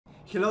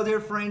Hello there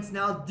friends,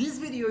 now this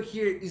video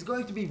here is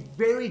going to be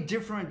very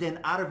different than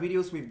other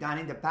videos we've done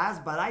in the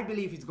past, but I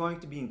believe it's going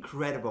to be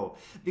incredible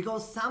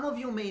because some of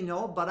you may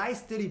know, but I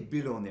study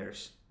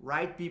billionaires,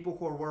 right? People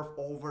who are worth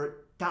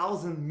over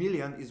 1,000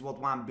 million is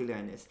what 1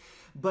 billion is.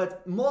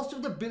 But most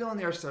of the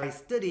billionaires that I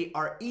study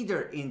are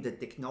either in the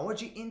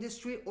technology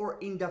industry or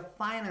in the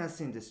finance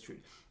industry.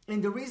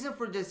 And the reason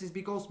for this is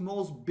because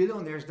most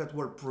billionaires that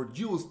were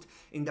produced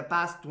in the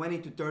past 20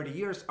 to 30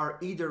 years are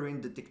either in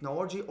the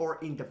technology or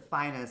in the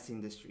finance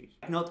industry.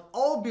 Not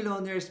all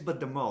billionaires, but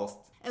the most.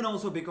 And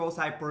also because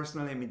I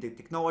personally am in the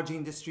technology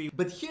industry.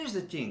 But here's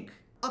the thing.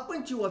 Up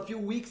until a few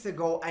weeks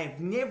ago, I've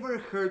never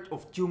heard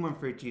of Tilman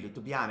Fertitta,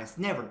 to be honest,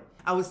 never.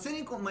 I was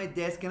sitting on my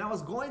desk and I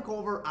was going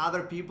over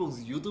other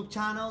people's YouTube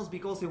channels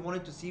because I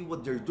wanted to see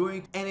what they're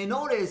doing. And I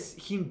noticed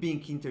him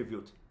being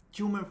interviewed.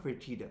 Tilman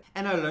Fertitta.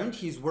 And I learned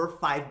he's worth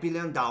 $5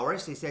 billion. I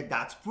said,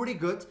 that's pretty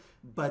good.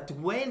 But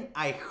when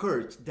I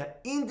heard the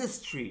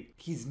industry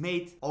he's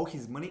made all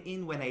his money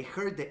in, when I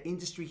heard the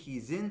industry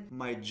he's in,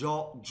 my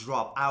jaw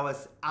dropped. I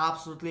was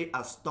absolutely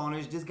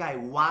astonished. This guy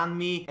won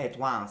me at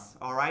once,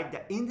 all right?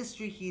 The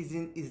industry he's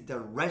in is the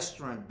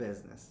restaurant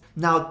business.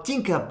 Now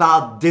think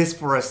about this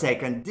for a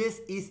second. This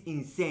is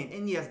insane.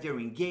 And yes, they're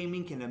in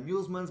gaming and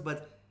amusements,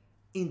 but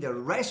in the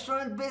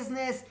restaurant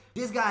business,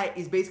 this guy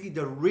is basically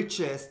the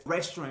richest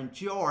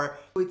restaurateur.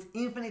 It's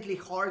infinitely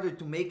harder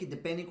to make it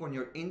depending on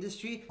your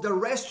industry. The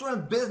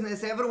restaurant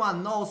business,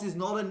 everyone knows, is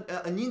not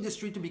an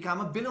industry to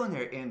become a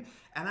billionaire in.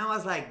 And I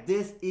was like,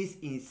 this is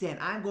insane.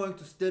 I'm going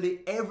to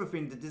study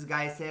everything that this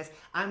guy says.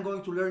 I'm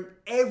going to learn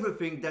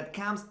everything that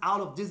comes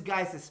out of this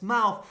guy's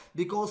mouth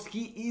because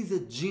he is a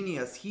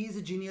genius. He is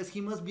a genius.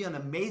 He must be an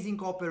amazing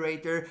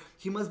operator.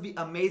 He must be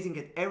amazing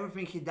at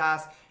everything he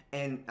does.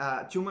 And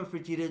Tilman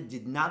Fertitta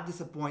did not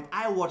disappoint.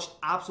 I watched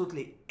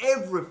absolutely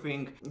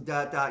everything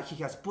that he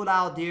has put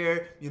out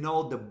there, you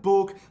know, the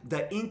book,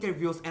 the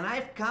interviews, and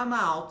I've come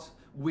out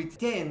with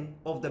 10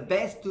 of the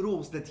best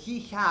rules that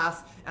he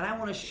has, and I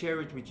want to share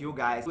it with you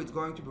guys. It's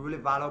going to be really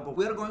valuable.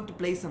 We're going to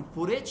play some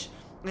footage,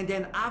 and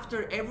then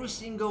after every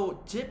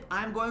single tip,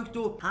 I'm going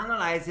to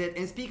analyze it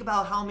and speak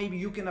about how maybe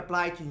you can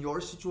apply it in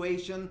your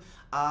situation,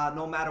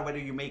 no matter whether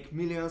you make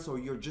millions or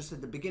you're just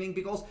at the beginning,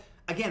 because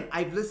again,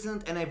 I've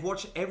listened and I've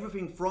watched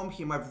everything from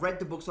him. I've read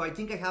the book, so I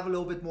think I have a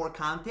little bit more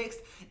context,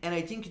 and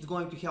I think it's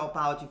going to help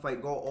out if I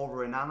go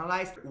over and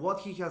analyze. What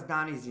he has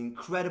done is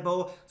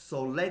incredible,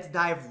 so let's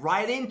dive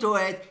right into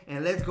it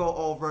and let's go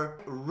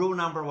over rule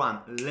number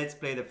 1. Let's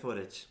play the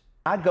footage.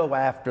 I go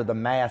after the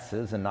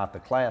masses and not the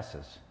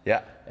classes.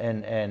 Yeah.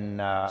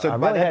 So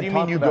by that, do you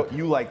mean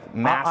you like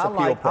mass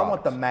appeal products? I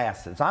want the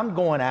masses. I'm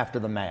going after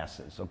the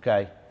masses,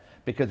 okay?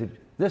 Because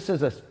this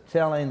is a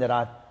telling that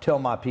I tell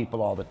my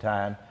people all the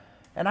time.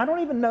 And I don't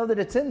even know that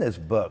it's in this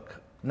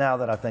book now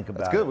that I think about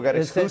it. That's good. We got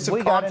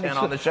exclusive content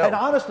on the show. And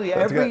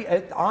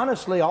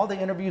honestly, all the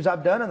interviews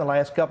I've done in the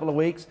last couple of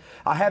weeks,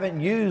 I haven't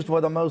used one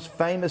of the most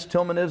famous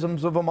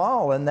Tilmanisms of them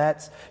all, and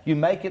that's you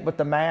make it with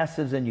the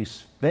masses and you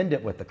spend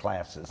it with the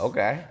classes.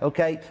 Okay.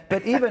 Okay.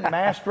 But even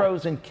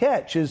Mastro's and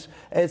Catch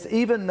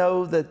even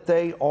though that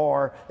they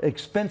are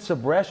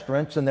expensive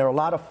restaurants and they're a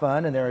lot of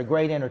fun and they're a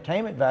great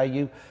entertainment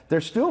value,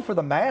 they're still for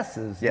the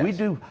masses. Yes. We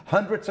do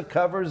hundreds of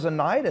covers a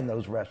night in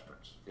those restaurants.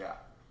 Yeah.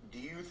 Do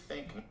you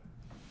think...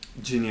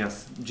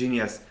 Genius,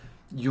 genius.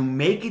 You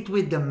make it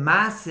with the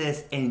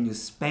masses and you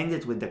spend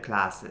it with the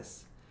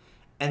classes.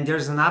 And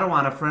there's another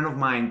one, a friend of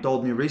mine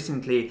told me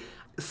recently,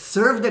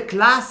 serve the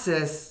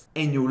classes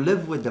and you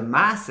live with the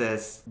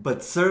masses,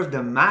 but serve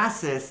the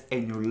masses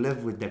and you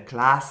live with the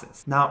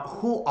classes. Now,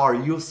 who are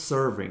you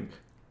serving?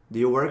 Do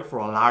you work for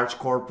a large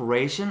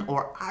corporation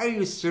or are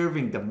you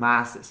serving the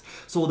masses?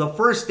 So the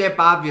first step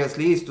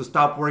obviously is to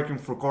stop working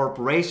for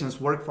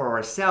corporations, work for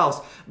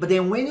ourselves. But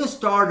then when you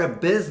start a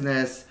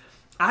business,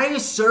 are you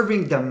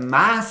serving the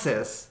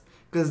masses?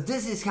 Because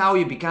this is how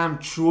you become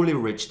truly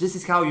rich. This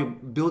is how you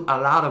build a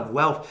lot of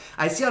wealth.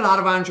 I see a lot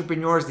of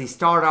entrepreneurs, they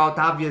start out,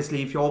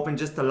 obviously, if you open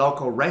just a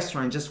local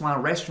restaurant, just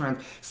one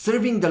restaurant,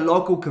 serving the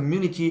local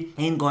community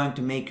ain't going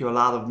to make you a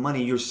lot of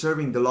money. You're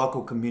serving the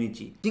local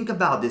community. Think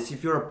about this.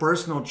 If you're a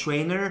personal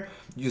trainer,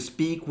 you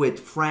speak with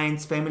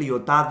friends, family,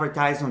 you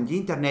advertise on the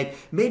internet,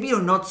 maybe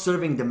you're not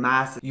serving the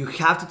masses. You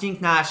have to think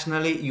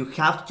nationally, you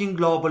have to think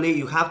globally,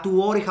 you have to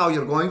worry how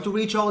you're going to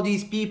reach all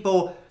these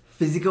people.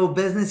 Physical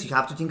business, you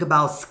have to think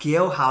about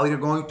scale, how you're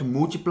going to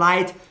multiply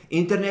it.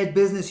 Internet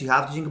business, you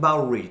have to think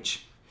about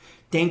reach.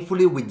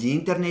 Thankfully, with the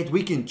internet,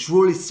 we can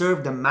truly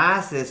serve the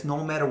masses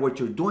no matter what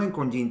you're doing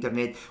on the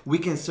internet. We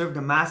can serve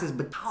the masses,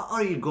 but how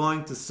are you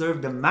going to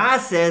serve the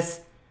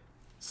masses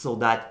so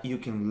that you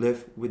can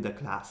live with the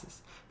classes?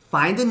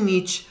 Find a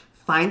niche,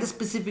 find a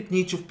specific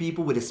niche of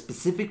people with a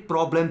specific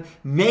problem.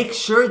 Make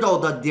sure though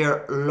that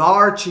they're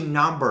large in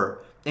number,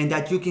 and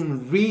that you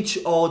can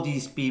reach all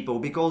these people,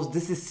 because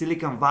this is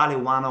Silicon Valley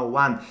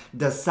 101,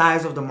 the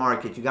size of the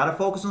market. You gotta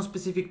focus on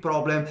specific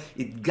problem.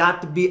 It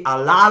got to be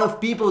a lot of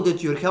people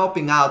that you're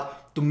helping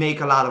out to make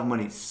a lot of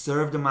money.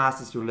 Serve the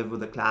masses, you live with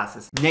the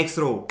classes. Next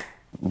rule,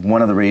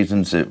 one of the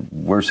reasons that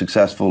we're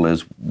successful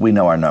is we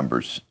know our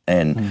numbers,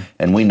 and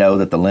we know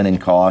that the linen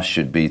cost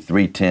should be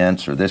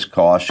 3/10 or this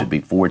cost should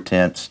be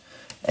 4/10,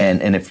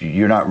 and if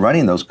you're not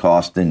running those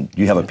costs, then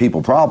you have a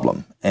people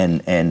problem.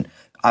 And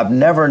I've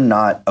never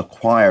not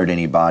acquired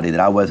anybody that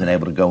I wasn't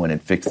able to go in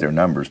and fix their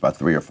numbers by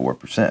 3 or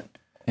 4%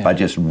 by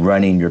just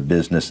running your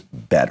business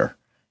better.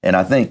 And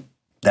I think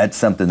that's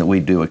something that we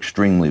do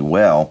extremely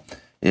well,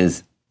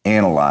 is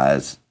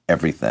analyze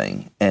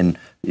everything. And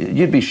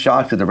you'd be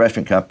shocked at the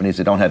restaurant companies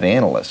that don't have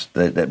analysts.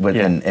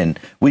 And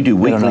we do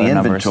weekly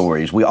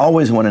inventories. We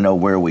always want to know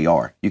where we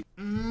are.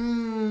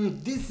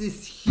 This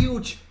is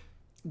huge.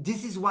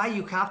 This is why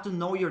you have to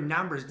know your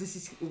numbers. This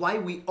is why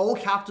we all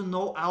have to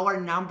know our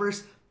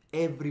numbers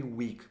every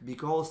week.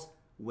 Because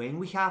when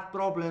we have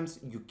problems,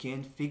 you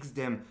can't fix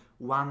them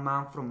 1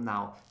 month from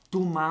now,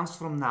 2 months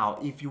from now.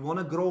 If you want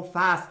to grow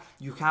fast,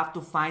 you have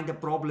to find the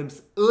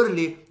problems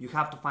early. You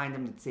have to find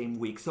them the same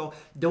week. So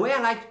the way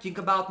I like to think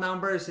about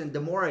numbers, and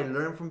the more I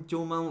learn from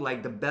Tilman,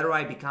 like the better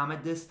I become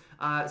at this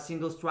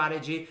single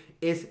strategy,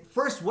 is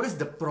first, what is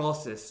the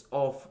process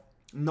of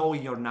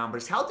knowing your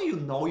numbers? How do you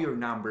know your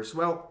numbers?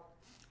 Well,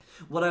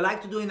 what I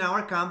like to do in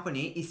our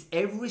company is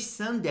every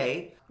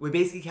Sunday, we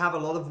basically have a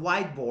lot of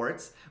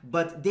whiteboards,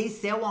 but they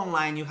sell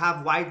online. You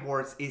have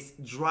whiteboards, is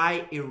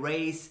dry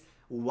erase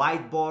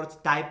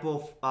whiteboard type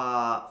of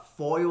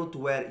foil to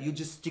where you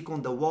just stick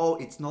on the wall.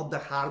 It's not the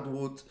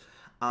hardwood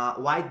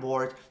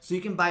whiteboard, so you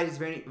can buy this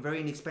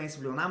very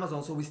inexpensively on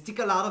Amazon. So we stick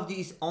a lot of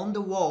these on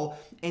the wall,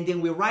 and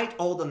then we write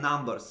all the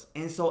numbers.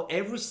 And so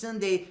every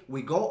Sunday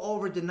we go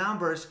over the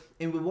numbers,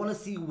 and we want to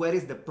see where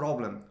is the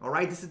problem. All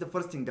right, this is the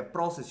first thing, the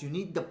process. You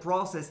need the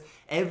process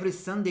every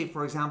Sunday,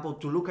 for example,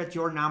 to look at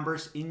your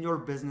numbers in your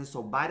business.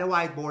 So buy the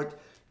whiteboard,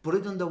 put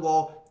it on the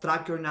wall,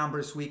 track your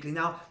numbers weekly.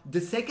 Now,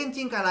 the second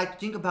thing I like to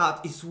think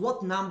about is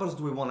what numbers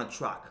do we want to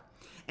track?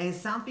 And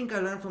something I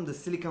learned from the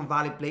Silicon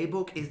Valley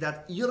playbook is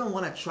that you don't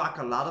want to track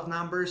a lot of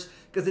numbers,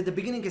 because at the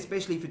beginning,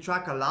 especially if you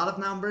track a lot of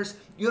numbers,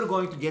 you're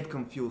going to get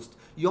confused.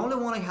 You only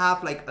want to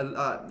have like,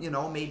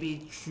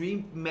 maybe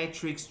 3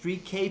 metrics, 3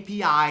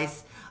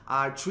 KPIs,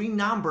 3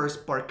 numbers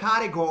per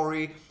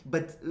category,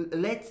 but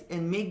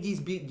make these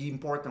be the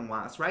important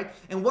ones, right?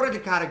 And what are the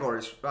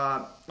categories?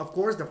 Of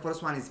course, the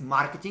first one is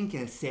marketing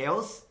and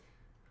sales.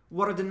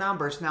 What are the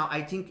numbers? Now,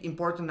 I think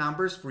important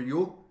numbers for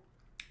you,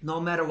 no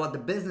matter what the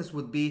business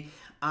would be,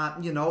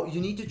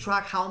 you need to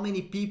track how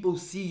many people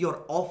see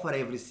your offer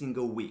every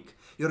single week.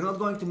 You're not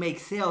going to make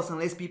sales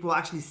unless people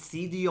actually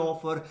see the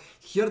offer,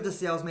 hear the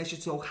sales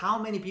message. So how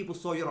many people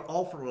saw your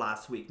offer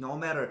last week, no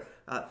matter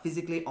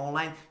physically,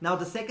 online. Now,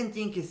 the second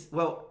thing is,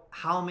 well,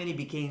 how many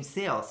became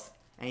sales?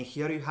 And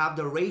here you have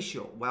the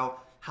ratio. Well,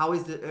 how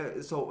is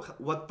the, so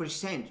what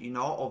percent,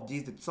 of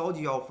these that saw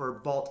the offer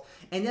bought?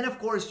 And then of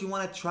course you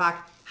want to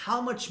track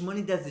how much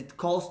money does it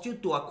cost you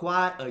to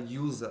acquire a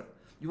user.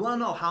 You want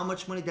to know how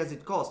much money does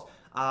it cost.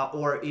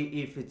 Or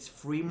if it's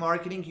free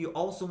marketing, you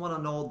also want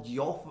to know the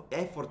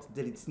effort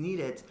that it's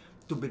needed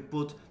to be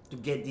put to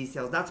get these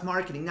sales. That's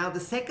marketing. Now, the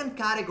second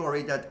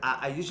category that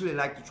I usually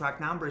like to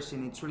track numbers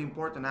in, it's really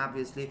important,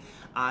 obviously,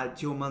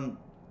 Tilman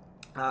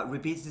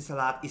repeats this a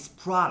lot, is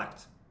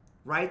product,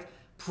 right?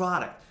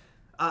 Product.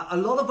 A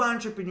lot of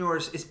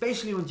entrepreneurs,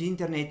 especially on the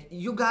internet,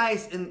 you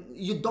guys, and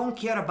you don't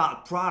care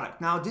about product.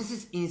 Now, this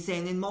is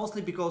insane, and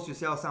mostly because you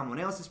sell someone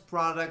else's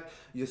product,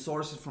 you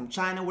source it from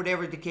China,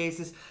 whatever the case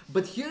is.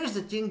 But here's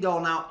the thing though,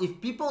 now,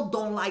 if people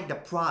don't like the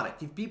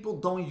product, if people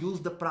don't use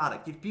the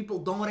product, if people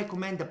don't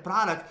recommend the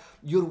product,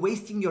 you're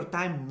wasting your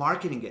time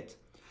marketing it.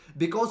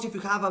 Because if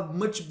you have a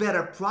much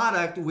better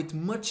product with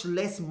much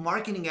less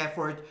marketing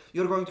effort,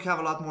 you're going to have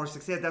a lot more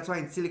success. That's why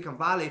in Silicon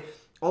Valley,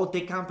 all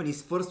tech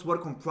companies first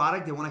work on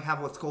product. They want to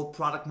have what's called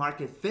product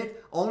market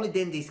fit. Only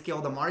then they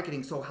scale the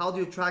marketing. So how do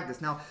you track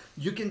this? Now,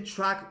 you can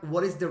track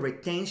what is the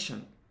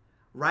retention,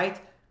 right?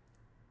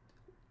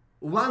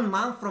 1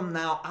 month from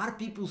now, are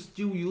people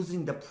still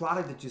using the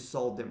product that you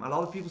sold them? A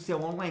lot of people say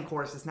online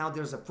courses. Now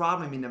there's a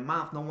problem in a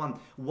month. No one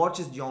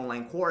watches the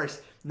online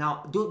course.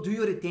 Now, do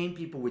you retain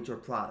people with your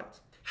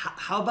product?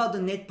 How about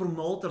the net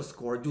promoter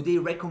score? Do they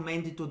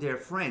recommend it to their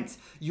friends?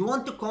 You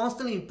want to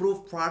constantly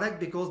improve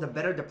product, because the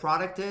better the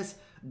product is,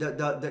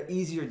 the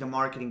easier the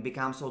marketing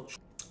becomes.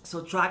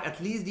 So track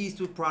at least these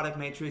 2 product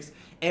metrics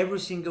every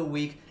single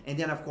week. And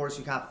then of course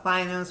you have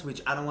finance,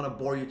 which I don't want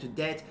to bore you to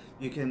death.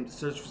 You can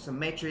search for some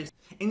metrics.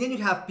 And then you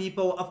have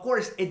people. Of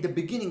course, at the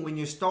beginning when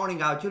you're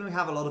starting out, you don't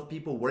have a lot of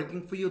people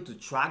working for you to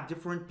track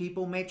different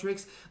people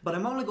metrics. But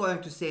I'm only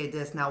going to say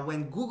this now.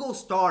 When Google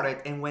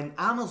started and when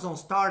Amazon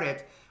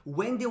started,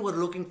 when they were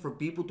looking for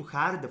people to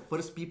hire, the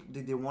first people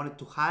that they wanted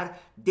to hire,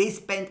 they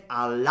spent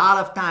a lot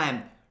of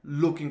time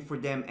looking for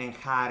them and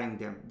hiring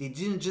them. They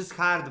didn't just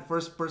hire the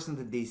first person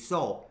that they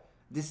saw.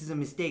 This is a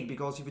mistake,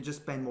 because if you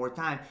just spend more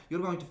time, you're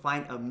going to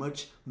find a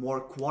much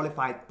more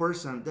qualified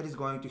person that is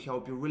going to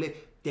help you really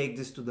take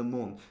this to the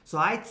moon. So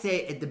I'd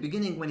say at the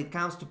beginning, when it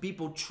comes to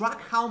people,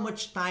 track how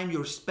much time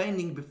you're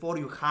spending before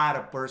you hire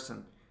a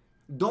person.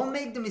 Don't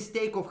make the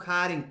mistake of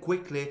hiring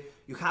quickly.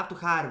 You have to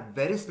hire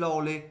very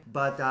slowly,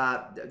 but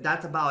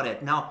that's about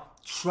it. Now,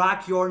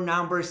 Track your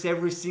numbers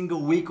every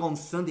single week on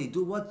Sunday.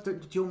 Do what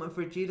Tilman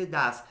Fertitta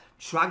does.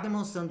 Track them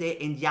on Sunday.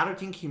 And the other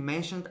thing he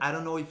mentioned, I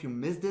don't know if you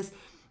missed this,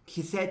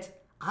 he said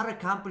other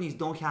companies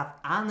don't have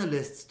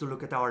analysts to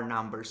look at our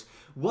numbers.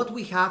 What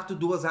we have to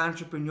do as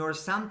entrepreneurs,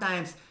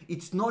 sometimes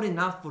it's not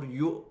enough for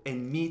you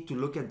and me to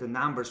look at the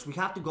numbers. We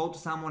have to go to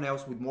someone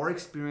else with more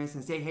experience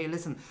and say, hey,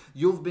 listen,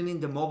 you've been in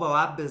the mobile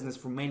app business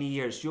for many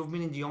years. You've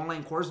been in the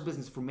online course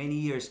business for many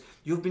years.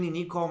 You've been in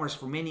e-commerce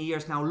for many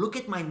years. Now look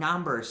at my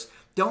numbers.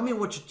 Tell me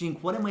what you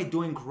think. What am I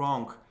doing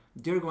wrong?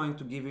 They're going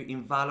to give you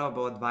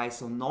invaluable advice.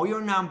 So know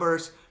your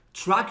numbers,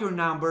 track your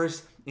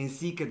numbers, and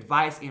seek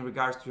advice in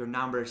regards to your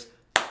numbers.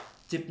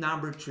 Tip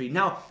number 3.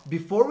 Now,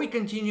 before we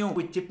continue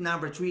with tip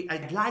number 3,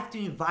 I'd like to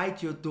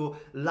invite you to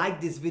like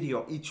this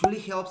video. It really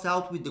helps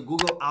out with the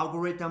Google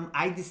algorithm.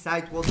 I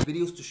decide what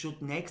videos to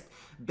shoot next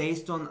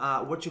based on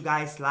what you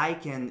guys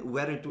like and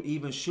whether to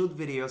even shoot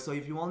videos. So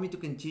if you want me to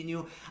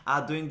continue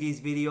doing these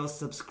videos,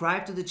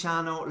 subscribe to the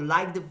channel,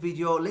 like the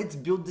video. Let's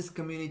build this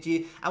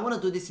community. I want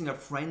to do this in a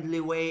friendly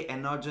way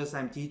and not just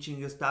I'm teaching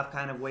you stuff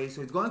kind of way.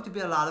 So it's going to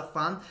be a lot of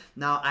fun.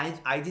 Now,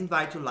 I'd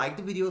invite you to like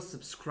the video,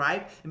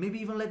 subscribe, and maybe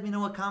even let me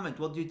know a comment.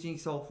 What do you think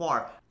so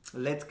far?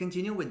 Let's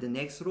continue with the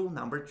next rule,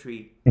 number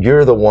 3.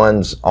 You're the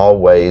ones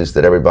always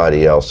that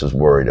everybody else is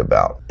worried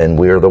about. And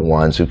we're the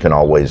ones who can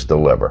always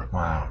deliver.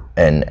 Wow.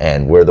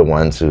 And we're the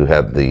ones who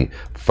have the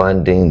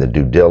funding, the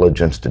due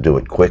diligence to do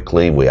it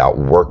quickly. We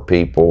outwork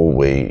people.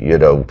 We, you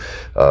know,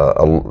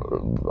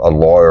 a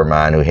lawyer of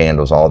mine who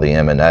handles all the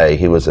M&A,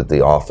 he was at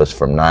the office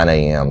from 9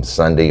 a.m.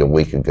 Sunday a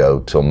week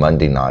ago till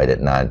Monday night at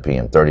 9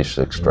 p.m.,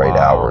 36 straight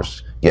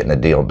hours getting a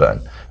deal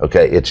done.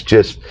 Okay, it's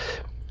just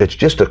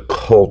a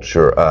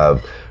culture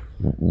of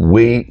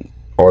we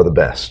are the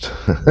best.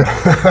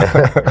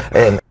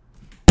 And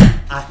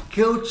a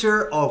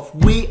culture of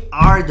we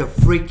are the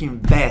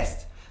freaking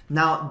best.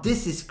 Now,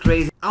 this is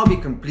crazy. I'll be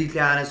completely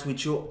honest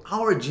with you.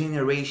 Our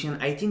generation,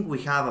 I think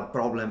we have a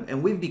problem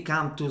and we've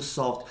become too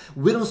soft.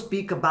 We don't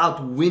speak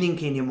about winning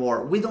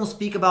anymore. We don't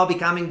speak about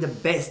becoming the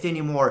best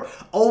anymore.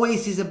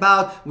 Always is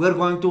about we're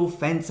going to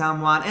offend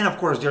someone. And of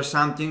course, there's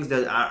some things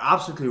that are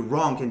absolutely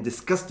wrong and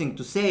disgusting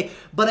to say.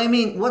 But I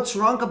mean, what's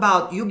wrong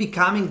about you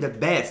becoming the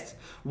best?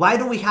 Why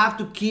do we have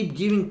to keep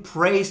giving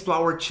praise to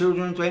our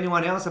children, to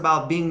anyone else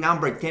about being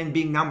number 10,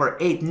 being number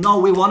 8? No,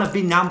 we want to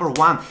be number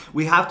 1.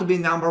 We have to be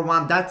number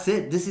 1. That's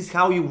it. This is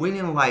how you win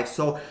in life.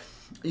 So,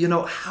 you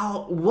know,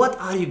 what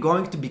are you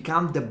going to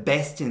become the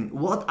best in?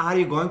 What are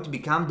you going to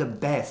become the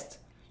best?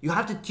 You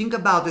have to think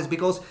about this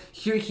because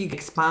here he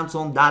expands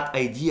on that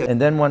idea.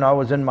 And then when I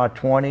was in my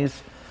 20s,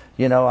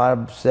 you know,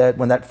 I said,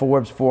 when that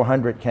Forbes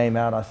 400 came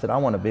out, I said, I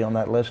want to be on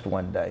that list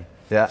one day.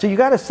 Yeah. So you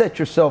got to set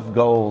yourself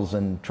goals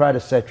and try to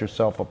set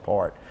yourself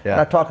apart. Yeah.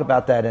 And I talk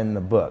about that in the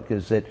book,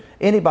 is that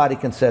anybody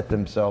can set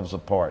themselves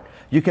apart.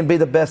 You can be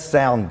the best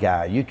sound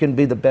guy. You can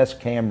be the best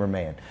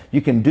cameraman.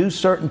 You can do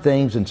certain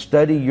things and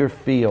study your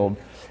field,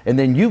 and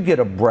then you get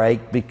a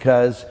break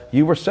because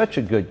you were such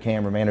a good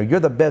cameraman, or you're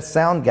the best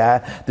sound guy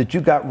that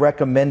you got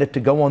recommended to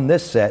go on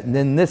this set and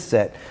then this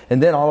set.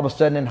 And then all of a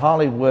sudden in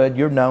Hollywood,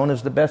 you're known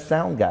as the best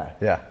sound guy.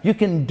 Yeah. You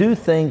can do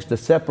things to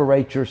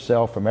separate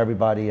yourself from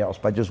everybody else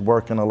by just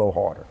working a little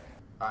harder.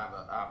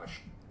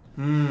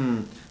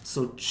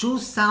 So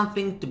choose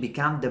something to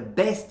become the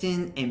best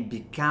in and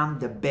become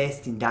the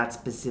best in that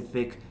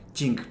specific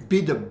thing.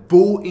 Be the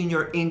bull in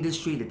your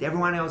industry that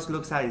everyone else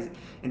looks at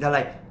and they're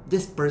like,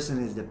 this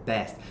person is the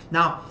best.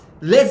 Now,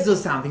 let's do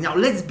something. Now,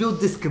 let's build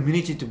this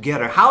community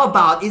together. How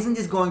about, isn't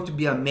this going to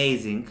be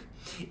amazing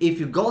if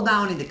you go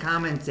down in the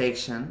comment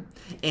section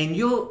and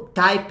you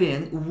type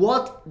in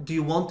what do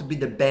you want to be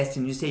the best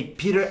in? You say,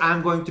 Peter,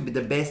 I'm going to be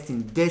the best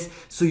in this.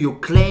 So you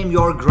claim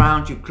your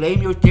ground, you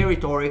claim your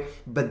territory.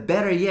 But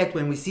better yet,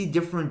 when we see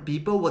different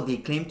people, what they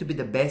claim to be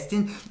the best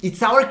in,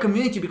 it's our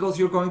community because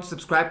you're going to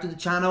subscribe to the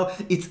channel.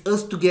 It's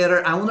us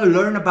together. I want to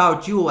learn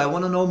about you. I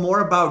want to know more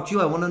about you.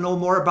 I want to know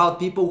more about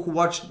people who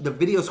watched the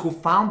videos, who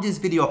found this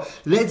video.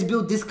 Let's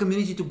build this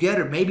community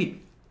together.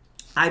 Maybe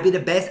I be the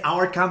best.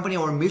 Our company,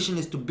 our mission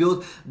is to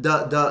build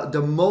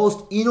the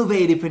most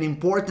innovative and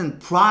important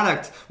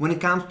product when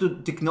it comes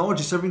to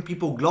technology, serving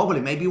people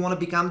globally. Maybe you want to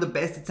become the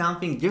best at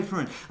something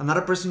different. Another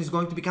person is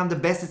going to become the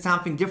best at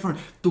something different.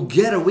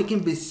 Together, we can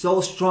be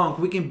so strong.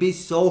 We can be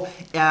so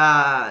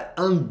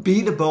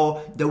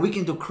unbeatable that we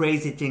can do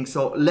crazy things.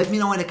 So let me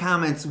know in the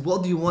comments,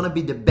 what do you want to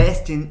be the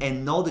best in,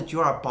 and know that you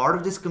are a part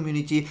of this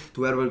community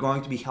to where we're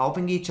going to be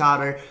helping each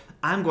other.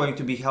 I'm going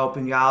to be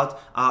helping you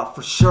out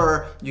for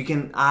sure. You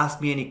can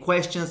ask me any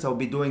questions. I'll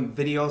be doing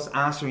videos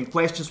answering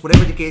questions,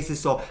 whatever the case is.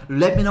 So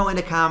let me know in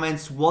the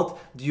comments, what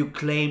do you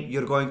claim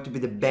you're going to be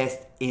the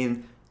best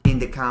in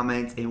the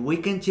comments, and we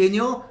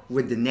continue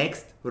with the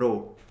next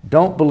rule.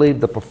 Don't believe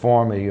the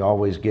performer you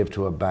always give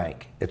to a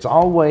bank. It's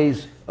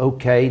always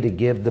okay to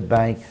give the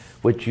bank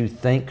what you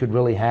think could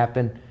really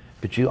happen,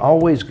 but you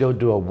always go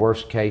do a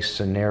worst case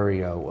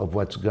scenario of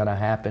what's going to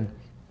happen,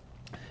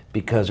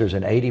 because there's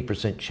an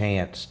 80%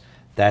 chance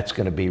that's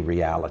going to be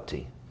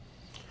reality.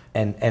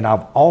 And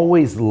I've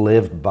always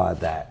lived by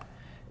that.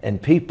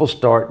 And people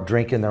start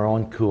drinking their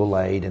own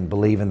Kool-Aid and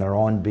believing their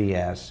own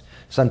BS,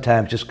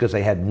 sometimes just because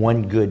they had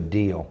one good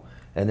deal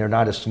and they're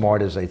not as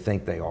smart as they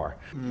think they are.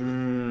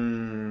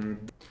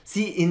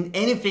 See, in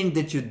anything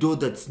that you do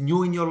that's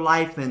new in your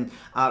life, and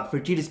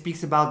Fertitta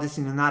speaks about this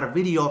in another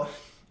video,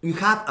 you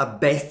have a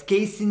best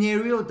case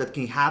scenario that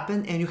can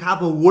happen and you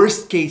have a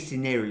worst case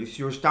scenario. If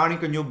you're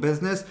starting a new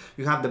business,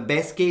 you have the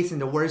best case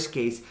and the worst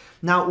case.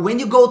 Now, when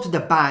you go to the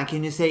bank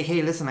and you say,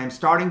 hey, listen, I'm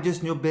starting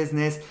this new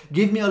business,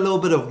 give me a little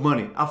bit of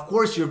money. Of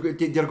course, they're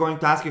going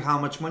to ask you how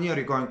much money are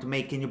you going to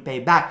make, can you pay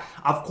back?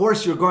 Of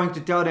course, you're going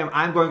to tell them,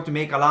 I'm going to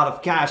make a lot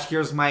of cash,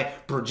 here's my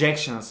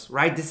projections,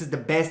 right? This is the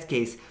best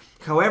case.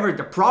 However,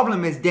 the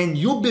problem is then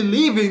you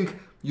believing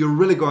you're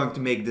really going to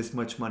make this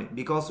much money,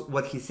 because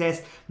what he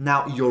says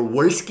now, your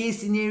worst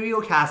case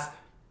scenario has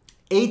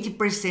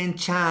 80%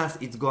 chance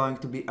it's going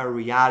to be a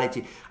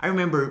reality. I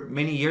remember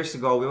many years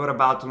ago, we were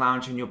about to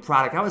launch a new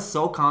product. I was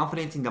so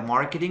confident in the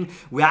marketing,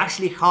 we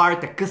actually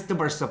hired a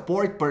customer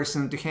support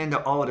person to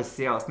handle all the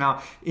sales.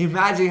 Now,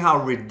 imagine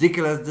how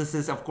ridiculous this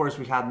is. Of course,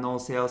 we had no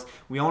sales.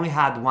 We only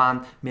had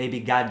one. Maybe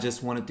God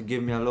just wanted to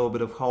give me a little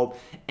bit of hope.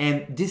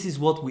 And this is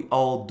what we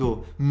all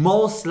do.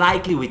 Most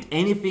likely with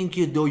anything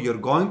you do, you're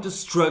going to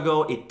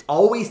struggle. It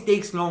always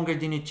takes longer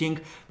than you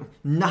think.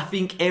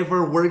 Nothing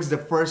ever works the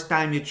first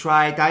time you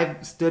try it. I've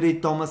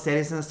studied Thomas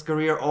Edison's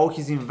career. All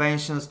his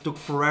inventions took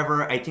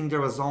forever. I think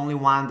there was only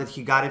one that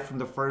he got it from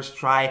the first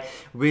try,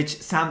 which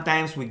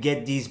sometimes we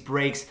get these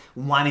breaks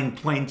 1 in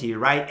 20,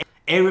 right?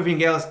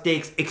 Everything else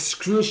takes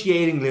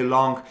excruciatingly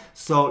long,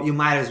 so you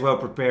might as well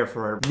prepare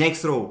for it.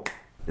 Next rule.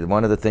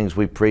 One of the things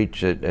we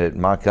preach at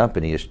my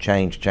company is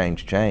change,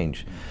 change,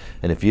 change.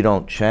 And if you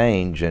don't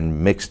change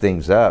and mix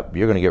things up,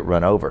 you're going to get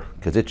run over,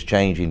 because it's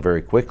changing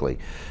very quickly.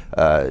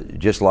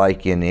 Just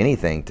like in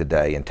anything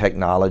today, in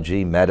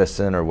technology,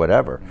 medicine, or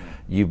whatever,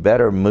 you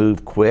better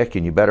move quick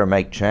and you better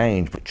make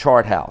change.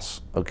 Chart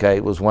House,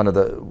 okay, was one of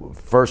the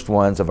first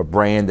ones of a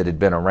brand that had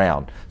been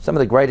around. Some of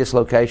the greatest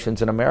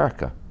locations in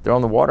America. They're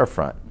on the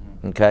waterfront,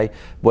 okay?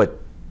 What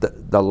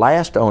the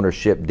last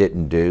ownership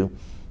didn't do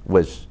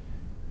was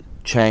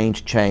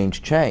change,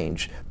 change,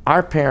 change.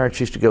 Our parents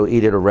used to go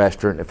eat at a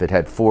restaurant if it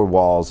had 4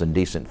 walls and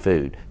decent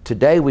food.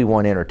 Today we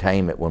want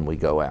entertainment when we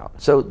go out.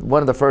 So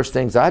one of the first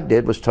things I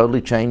did was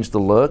totally change the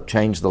look,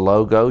 change the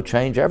logo,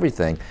 change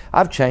everything.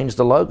 I've changed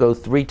the logo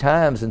 3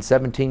 times in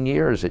 17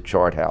 years at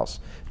Chart House,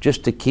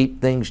 just to keep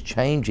things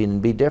changing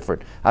and be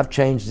different. I've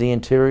changed the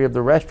interior of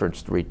the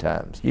restaurants 3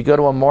 times. You go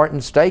to a Martin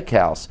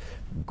Steakhouse,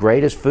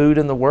 greatest food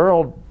in the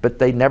world, but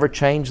they never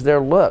changed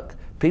their look.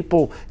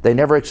 People, they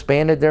never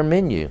expanded their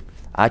menu.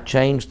 I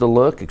changed the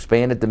look,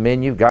 expanded the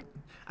menu.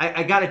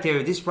 I gotta tell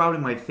you, this is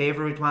probably my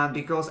favorite one,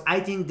 because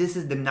I think this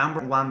is the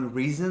 #1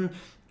 reason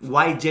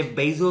why Jeff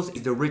Bezos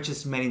is the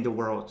richest man in the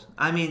world.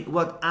 I mean,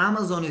 what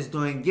Amazon is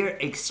doing, they're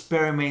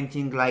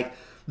experimenting like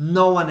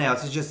no one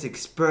else. It's just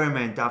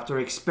experiment after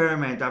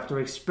experiment after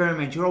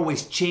experiment. You're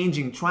always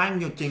changing, trying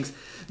new things,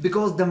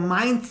 because the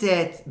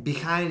mindset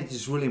behind it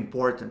is really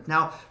important.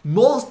 Now,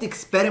 most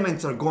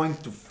experiments are going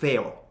to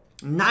fail.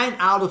 9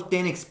 out of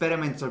 10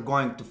 experiments are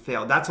going to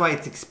fail. That's why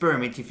it's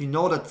experiment. If you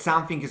know that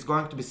something is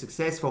going to be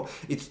successful,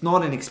 it's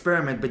not an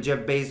experiment by Jeff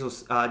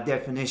Bezos'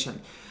 definition.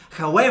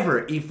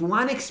 However, if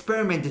one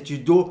experiment that you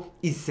do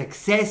is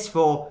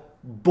successful,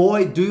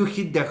 boy, do you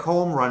hit the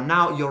home run.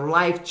 Now your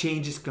life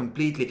changes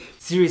completely.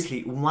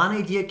 Seriously, one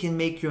idea can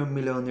make you a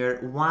millionaire.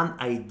 One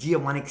idea,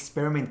 one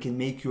experiment can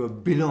make you a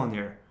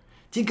billionaire.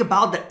 Think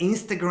about the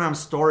Instagram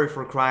story,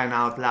 for crying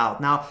out loud.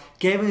 Now,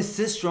 Kevin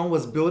Systrom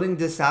was building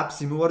this app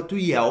similar to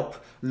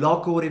Yelp,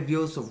 local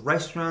reviews of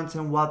restaurants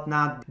and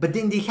whatnot. But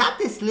then they had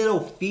this little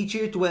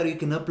feature to where you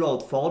can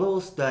upload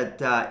photos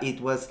that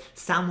it was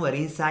somewhere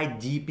inside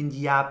deep in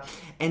the app.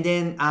 And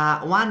then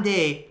one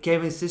day,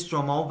 Kevin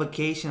Systrom on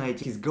vacation, I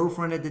think his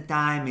girlfriend at the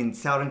time in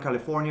Southern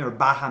California or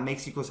Baja,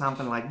 Mexico,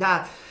 something like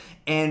that.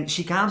 And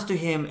she comes to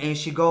him and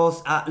she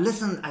goes,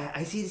 listen,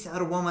 I see this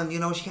other woman, you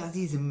know, she has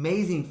these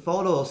amazing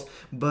photos,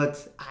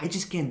 but I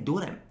just can't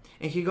do them.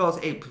 And he goes,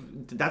 hey,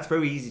 that's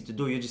very easy to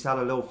do. You just add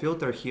a little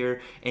filter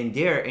here and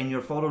there and your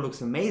photo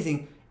looks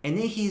amazing. And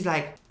then he's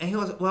like, and he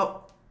goes,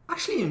 well,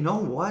 actually, you know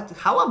what?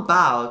 How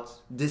about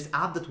this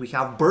app that we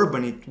have,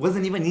 Bourbon? It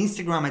wasn't even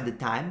Instagram at the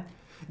time.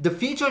 The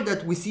feature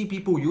that we see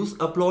people use,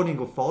 uploading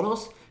of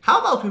photos, how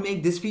about we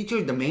make this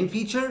feature the main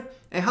feature?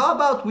 And how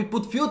about we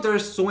put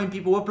filters so when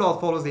people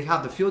upload photos, they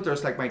have the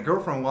filters like my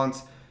girlfriend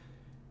wants.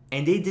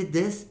 And they did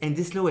this, and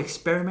this little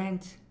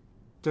experiment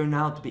turned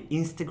out to be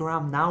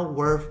Instagram, now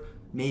worth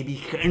maybe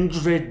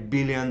 $100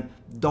 billion.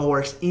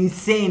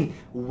 Insane.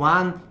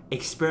 One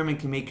experiment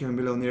can make you a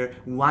millionaire.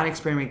 One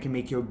experiment can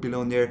make you a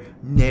billionaire.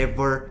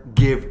 Never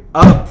give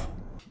up.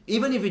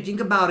 Even if you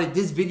think about it,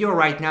 this video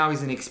right now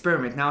is an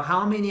experiment. Now,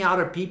 how many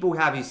other people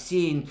have you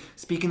seen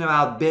speaking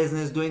about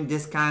business, doing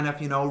this kind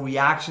of, you know,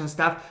 reaction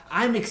stuff?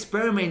 I'm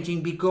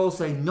experimenting because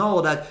I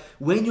know that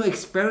when you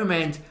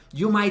experiment,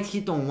 you might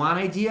hit on one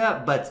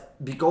idea, but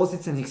because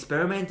it's an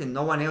experiment and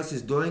no one else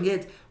is doing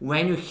it,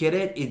 when you hit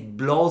it, it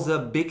blows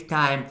up big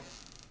time.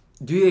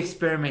 Do you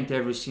experiment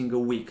every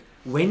single week?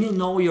 when you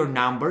know your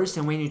numbers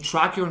and when you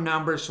track your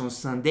numbers on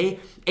Sunday,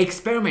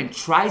 experiment,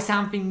 try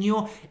something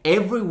new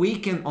every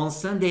week, and on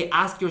Sunday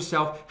ask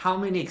yourself, how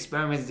many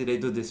experiments did I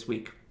do this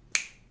week?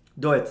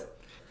 Do it.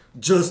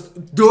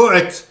 Just do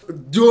it.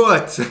 Do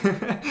it.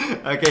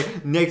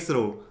 Okay, next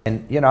rule.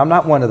 And you know, I'm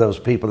not one of those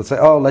people that say,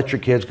 oh, let your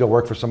kids go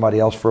work for somebody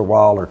else for a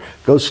while, or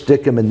go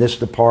stick them in this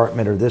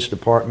department or this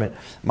department.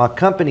 My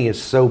company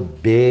is so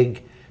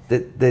big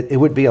that it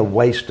would be a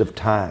waste of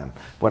time.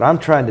 What I'm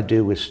trying to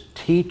do is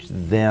teach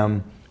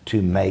them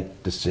to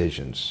make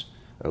decisions,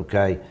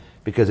 okay?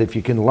 Because if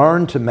you can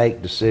learn to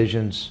make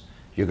decisions,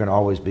 you're going to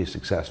always be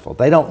successful.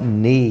 They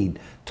don't need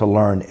to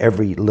learn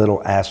every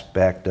little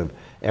aspect of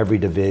every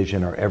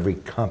division or every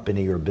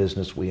company or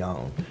business we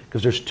own,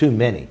 because there's too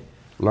many.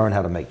 Learn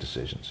how to make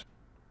decisions.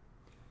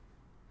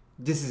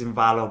 This is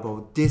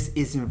invaluable. This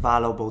is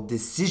invaluable.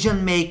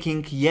 Decision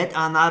making, yet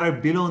another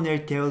billionaire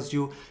tells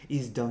you,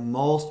 is the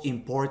most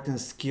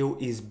important skill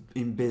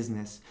in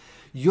business.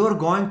 You're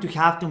going to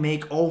have to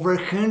make over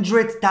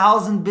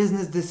 100,000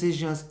 business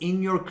decisions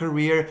in your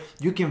career.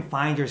 You can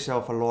find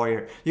yourself a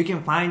lawyer. You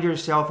can find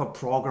yourself a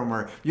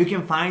programmer. You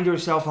can find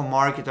yourself a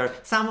marketer.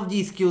 Some of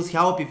these skills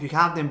help if you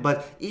have them,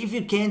 but if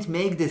you can't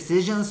make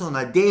decisions on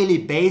a daily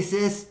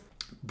basis,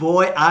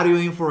 boy, are you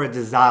in for a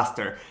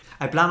disaster.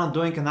 I plan on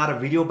doing another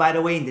video, by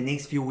the way, in the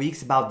next few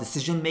weeks about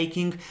decision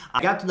making.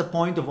 I got to the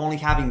point of only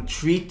having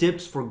 3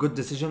 tips for good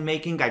decision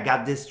making. I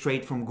got this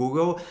straight from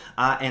Google,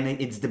 and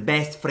it's the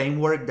best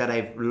framework that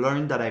I've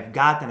learned, that I've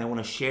got, and I want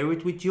to share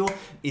it with you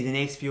in the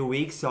next few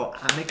weeks. So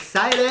I'm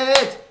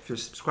excited if you're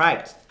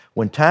subscribed.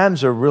 When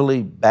times are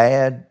really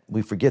bad,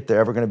 we forget they're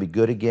ever going to be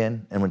good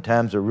again. And when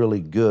times are really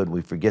good, we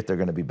forget they're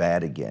going to be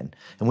bad again.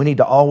 And we need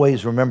to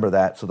always remember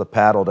that so the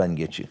paddle doesn't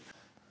get you.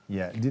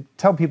 Yeah,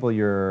 tell people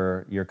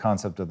your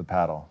concept of the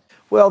paddle.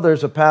 Well,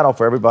 there's a paddle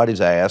for everybody's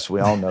ass.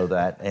 We all know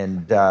that.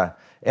 And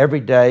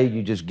every day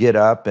you just get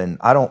up, and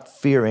I don't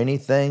fear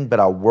anything, but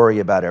I worry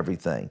about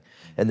everything.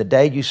 And the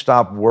day you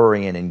stop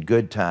worrying in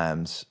good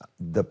times,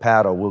 the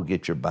paddle will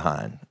get your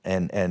behind.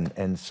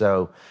 And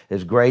so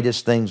as great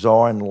as things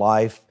are in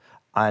life,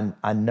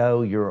 I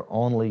know you're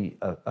only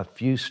a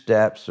few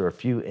steps or a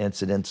few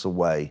incidents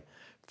away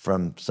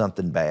from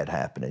something bad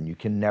happening. You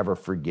can never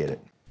forget it.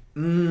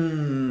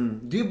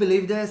 Do you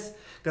believe this?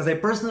 Because I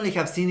personally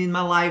have seen in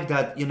my life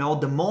that, you know,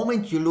 the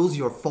moment you lose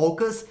your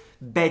focus,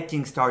 bad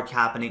things start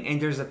happening.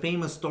 And there's a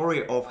famous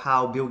story of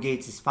how Bill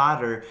Gates'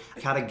 father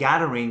had a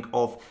gathering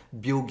of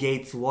Bill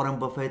Gates, Warren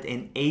Buffett,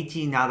 and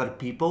 18 other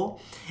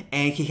people.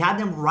 And he had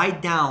them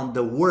write down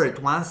the word,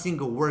 one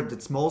single word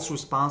that's most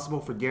responsible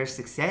for their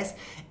success.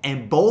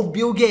 And both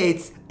Bill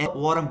Gates and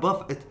Warren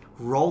Buffett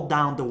wrote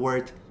down the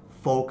word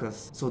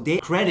focus. So they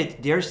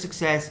credit their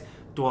success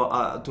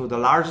to the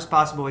largest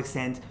possible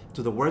extent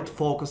to the word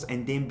focus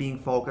and them being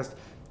focused.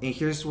 And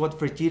here's what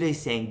Fertitta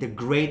is saying, the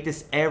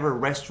greatest ever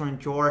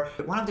restaurateur,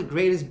 one of the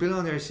greatest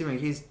billionaires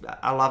even.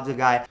 I love the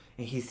guy,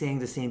 and he's saying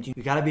the same thing.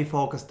 You gotta be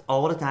focused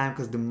all the time,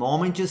 because the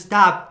moment you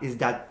stop is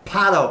that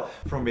paddle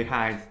from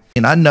behind.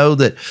 And I know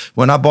that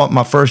when I bought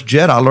my first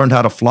jet, I learned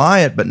how to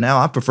fly it, but now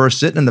I prefer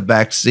sitting in the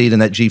back seat in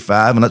that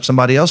G5 and let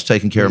somebody else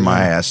taking care of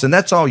my ass. And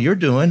that's all you're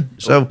doing.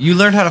 So you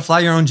learned how to fly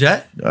your own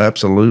jet?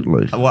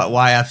 Absolutely.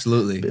 Why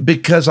absolutely?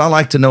 Because I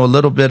like to know a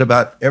little bit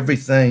about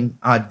everything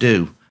I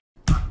do.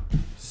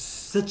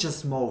 Such a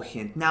small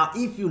hint. Now,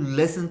 if you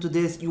listen to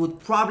this, you would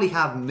probably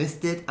have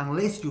missed it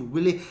unless you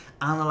really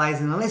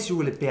analyze and unless you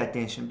really pay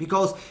attention.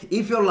 Because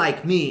if you're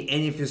like me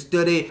and if you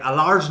study a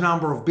large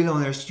number of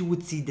billionaires, you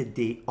would see that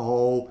they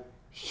all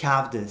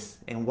have this.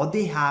 And what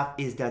they have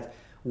is that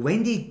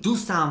when they do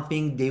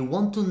something, they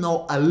want to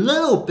know a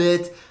little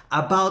bit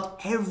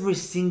about every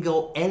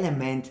single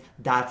element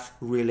that's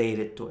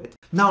related to it.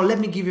 Now, let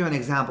me give you an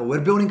example. We're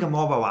building a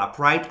mobile app,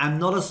 right? I'm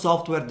not a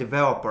software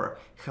developer.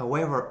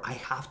 However, I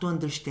have to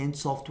understand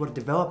software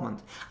development.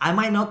 I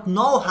might not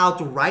know how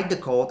to write the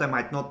code. I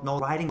might not know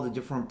writing the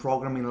different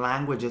programming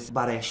languages,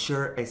 but I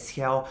sure as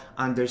hell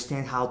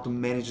understand how to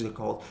manage the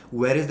code.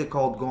 Where is the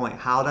code going?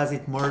 How does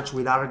it merge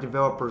with other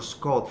developers'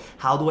 code?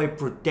 How do I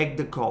protect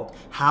the code?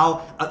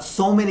 How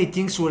so many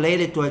things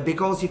related to it,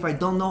 because if I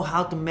don't know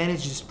how to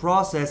manage this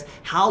process,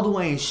 how do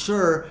I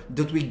ensure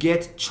that we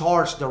get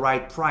charged the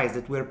right price,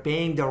 that we're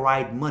paying the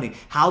right money?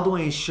 How do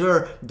I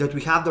ensure that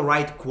we have the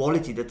right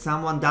quality, that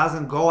someone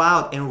doesn't go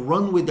out and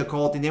run with the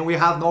code and then we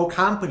have no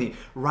company,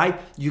 right?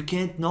 You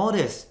can't know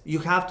this. You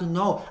have to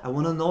know. I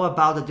want to know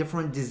about the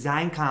different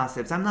design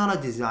concepts. I'm not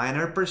a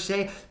designer per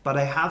se, but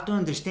I have to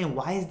understand,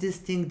 why is this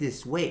thing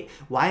this way?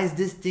 Why is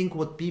this thing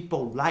what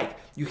people like?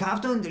 You have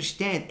to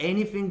understand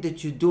anything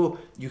that you do.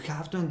 You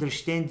have to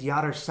understand the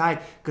other side,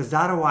 because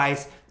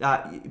otherwise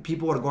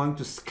people are going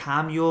to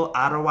scam you.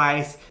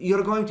 Otherwise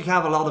you're going to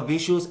have a lot of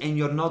issues and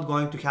you're not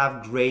going to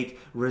have great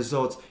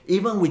results.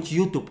 Even with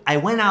YouTube, I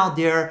went out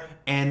there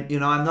and, you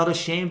know, I'm not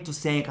ashamed to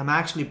say I'm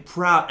actually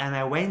proud, and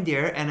I went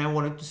there and I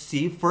wanted to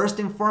see first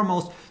and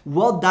foremost,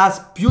 what does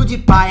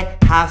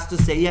PewDiePie has to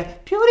say? Yeah,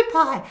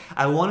 PewDiePie.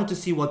 I wanted to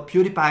see what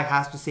PewDiePie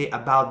has to say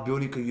about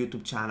building a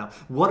YouTube channel.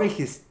 What are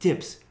his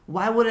tips?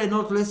 Why would I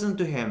not listen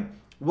to him?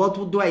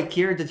 What do I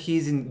care that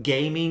he's in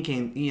gaming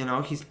and, you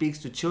know, he speaks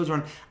to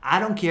children?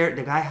 I don't care.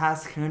 The guy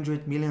has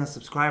 100 million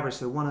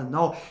subscribers. I want to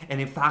know. And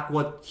in fact,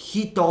 what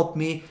he taught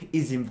me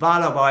is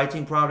invaluable. I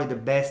think probably the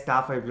best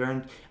stuff I've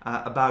learned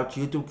about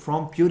YouTube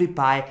from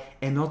PewDiePie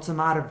and not some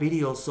other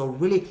videos. So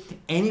really,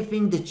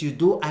 anything that you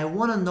do, I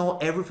want to know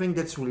everything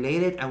that's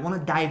related. I want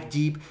to dive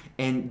deep,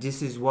 and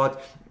this is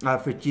what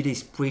Fertitta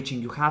is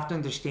preaching. You have to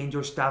understand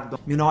your stuff.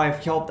 You know,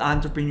 I've helped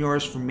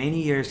entrepreneurs for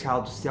many years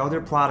how to sell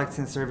their products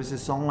and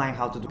services online,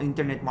 how to do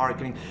internet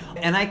marketing,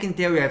 and I can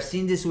tell you, I've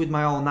seen this with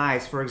my own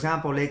eyes. For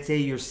example, let's say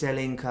you're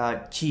selling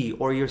tea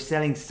or you're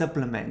selling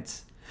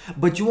supplements,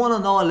 but you want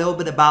to know a little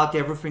bit about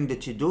everything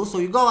that you do. So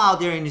you go out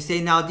there and you say,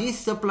 now these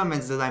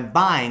supplements that I'm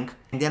buying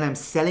and then I'm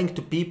selling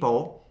to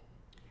people,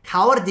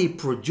 how are they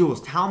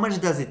produced? How much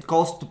does it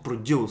cost to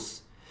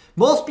produce?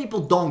 Most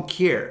people don't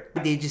care.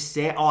 They just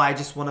say, oh, I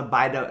just want to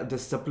buy the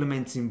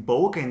supplements in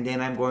bulk and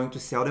then I'm going to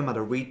sell them at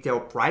a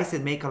retail price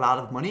and make a lot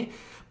of money.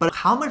 But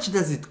how much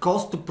does it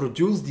cost to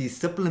produce these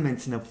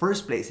supplements in the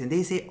first place? And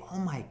they say, oh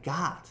my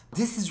God,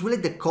 this is really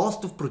the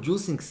cost of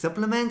producing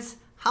supplements?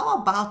 How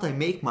about I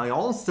make my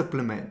own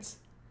supplements?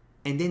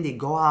 And then they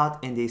go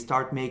out and they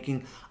start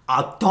making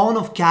a ton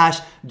of cash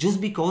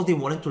just because they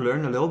wanted to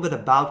learn a little bit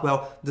about,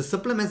 well, the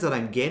supplements that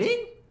I'm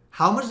getting,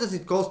 how much does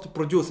it cost to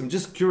produce? I'm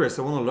just curious.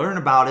 I want to learn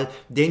about it.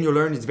 Then you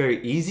learn it's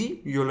very easy.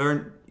 You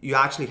learn you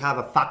actually have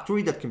a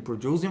factory that can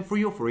produce them for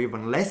you for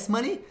even less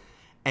money.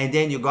 And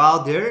then you go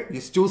out there, you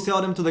still sell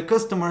them to the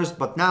customers,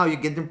 but now you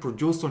get them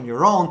produced on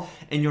your own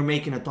and you're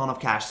making a ton of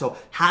cash. So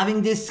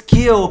having this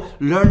skill,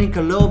 learning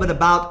a little bit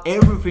about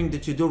everything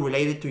that you do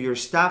related to your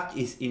stuff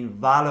is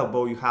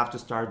invaluable. You have to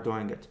start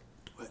doing it.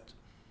 Do it.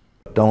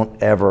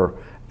 Don't ever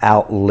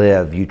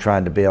outlive you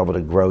trying to be able to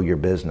grow your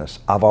business.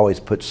 I've always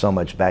put so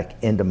much back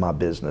into my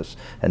business,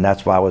 and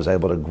that's why I was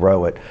able to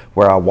grow it.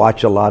 Where I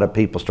watch a lot of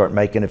people start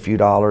making a few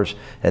dollars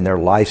and their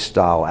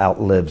lifestyle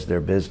outlives their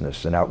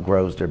business and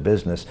outgrows their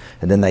business,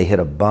 and then they hit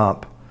a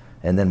bump,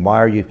 and then why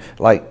are you,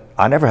 like,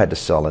 I never had to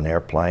sell an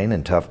airplane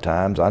in tough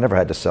times. I never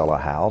had to sell a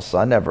house.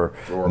 I never,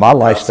 my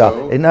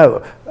lifestyle, you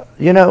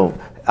know,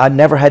 I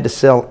never had to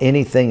sell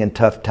anything in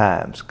tough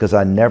times because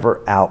I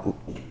never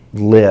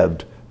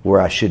outlived where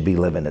I should be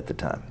living at the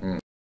time.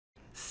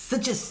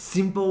 Such a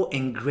simple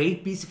and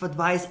great piece of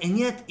advice, and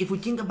yet if we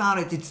think about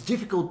it, it's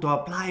difficult to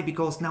apply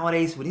because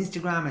nowadays with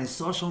Instagram and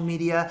social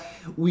media,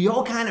 we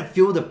all kind of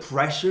feel the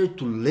pressure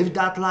to live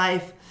that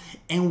life,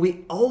 and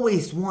we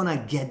always want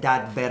to get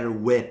that better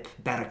whip,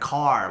 better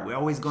car. We're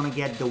always going to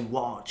get the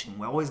watch, and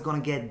we're always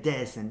going to get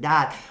this and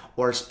that,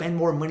 or spend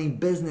more money in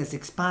business,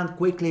 expand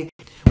quickly.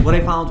 What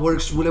I found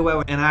works really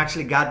well, and I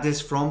actually got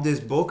this from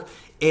this book,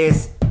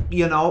 is,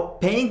 you know,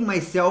 paying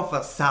myself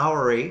a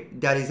salary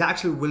that is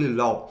actually really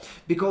low.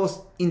 Because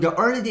in the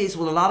early days,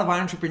 what a lot of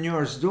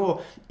entrepreneurs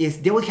do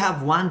is they will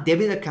have one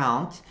debit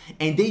account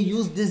and they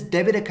use this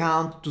debit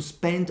account to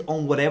spend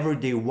on whatever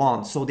they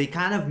want. So they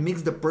kind of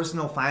mix the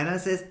personal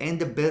finances and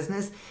the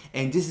business,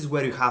 and this is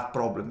where you have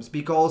problems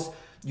because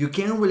you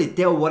can't really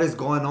tell what is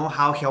going on,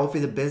 how healthy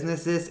the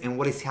business is and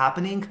what is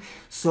happening.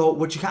 So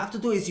what you have to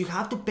do is you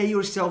have to pay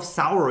yourself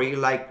salary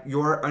like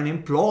you're an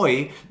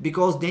employee,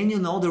 because then you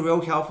know the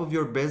real health of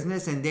your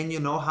business and then you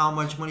know how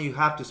much money you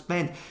have to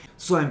spend.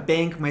 So I'm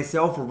paying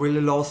myself a really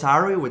low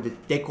salary with the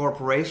tech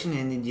corporation,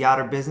 and in the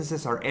other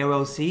businesses are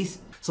LLCs.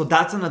 So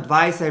that's an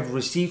advice I've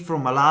received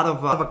from a lot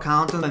of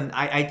accountants, and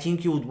I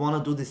think you would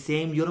want to do the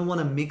same. You don't want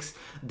to mix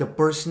the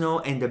personal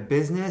and the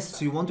business.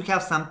 So you want to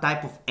have some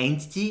type of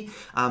entity,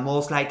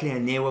 most likely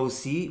an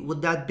LLC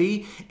would that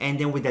be. And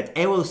then with that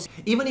LLC,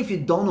 even if you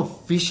don't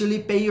officially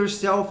pay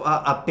yourself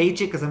a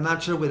paycheck, because I'm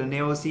not sure with an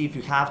LLC if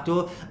you have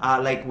to,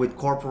 like with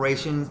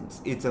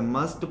corporations, it's a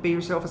must to pay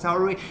yourself a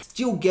salary.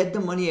 Still get the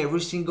money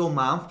every single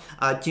month.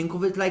 Think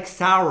of it like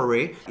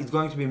salary. It's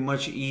going to be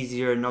much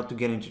easier not to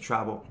get into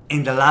trouble.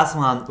 And the last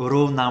one,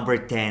 rule number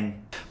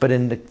 10. But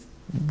in the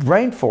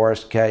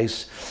rainforest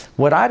case,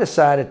 what I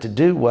decided to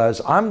do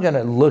was I'm going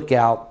to look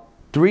out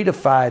 3 to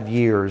 5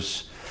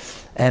 years,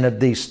 and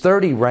of these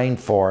 30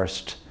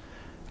 rainforests,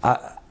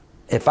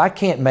 if I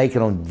can't make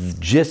it on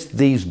just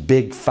these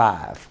big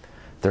 5,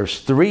 there's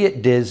 3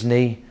 at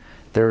Disney,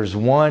 there's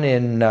 1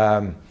 in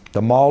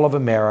the Mall of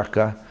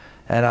America,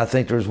 and I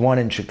think there's 1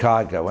 in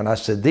Chicago. And I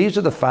said, these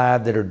are the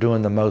 5 that are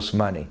doing the most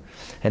money.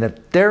 And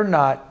if they're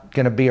not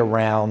going to be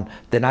around,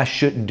 then I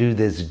shouldn't do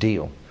this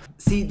deal.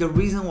 See, the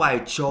reason why I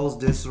chose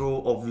this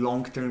rule of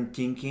long-term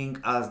thinking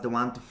as the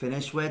one to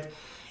finish with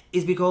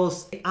is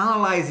because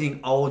analyzing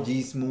all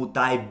these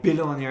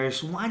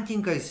multi-billionaires, one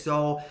thing I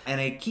saw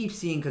and I keep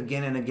seeing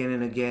again and again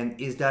and again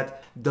is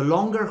that the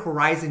longer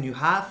horizon you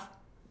have,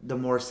 the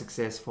more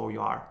successful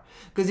you are.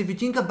 Because if you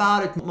think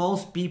about it,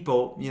 most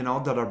people, you know,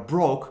 that are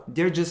broke,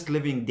 they're just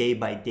living day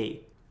by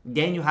day.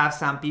 Then you have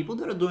some people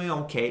that are doing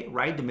okay,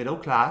 right? The middle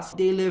class,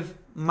 they live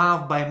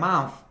month by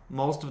month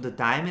most of the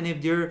time, and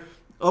if they're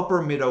upper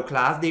middle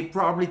class, they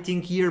probably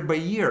think year by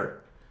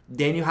year.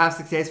 Then you have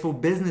successful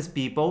business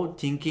people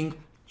thinking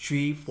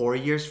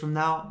 3-4 years from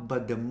now,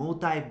 but the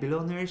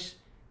multi-billionaires,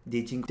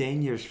 dating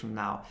 10 years from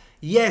now.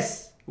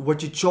 Yes,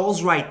 what you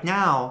chose right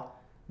now,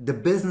 the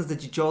business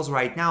that you chose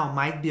right now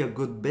might be a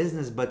good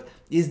business, but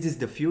is this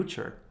the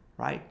future,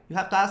 right? You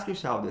have to ask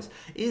yourself this.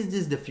 Is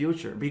this the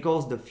future?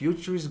 Because the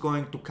future is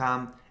going to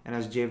come, and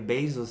as Jeff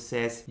Bezos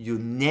says, you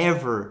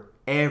never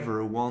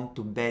ever want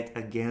to bet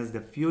against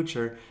the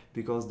future,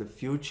 because the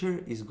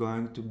future is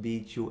going to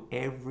beat you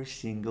every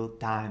single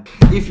time.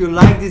 If you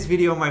like this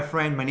video, my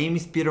friend, my name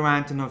is Peter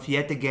Antonov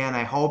yet again.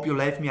 I hope you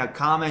left me a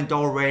comment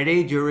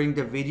already during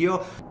the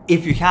video.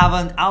 If you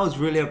haven't, I would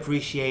really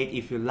appreciate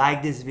if you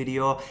like this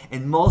video,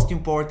 and most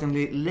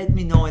importantly, let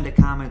me know in the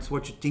comments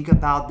what you think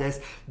about this.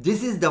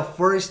 This is the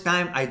first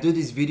time I do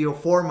this video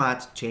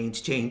format,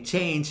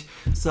 change.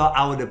 So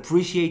I would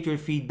appreciate your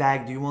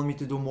feedback. Do you want me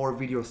to do more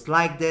videos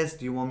like this?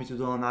 Do you want me to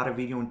do another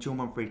video on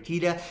Tilman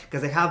Fertitta?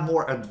 Because I have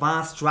more advanced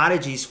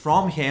strategies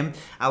from him.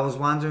 I was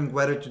wondering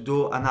whether to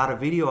do another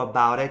video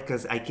about it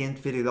because I can't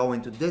fit it all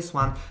into this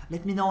one.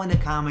 Let me know in the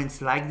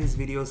comments, like this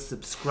video,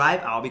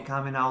 subscribe. I'll be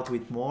coming out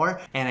with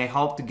more, and I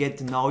hope to get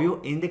to know you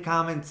in the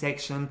comment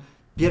section.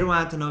 Peter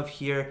Antonov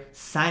here,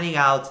 signing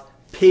out.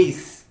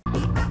 Peace.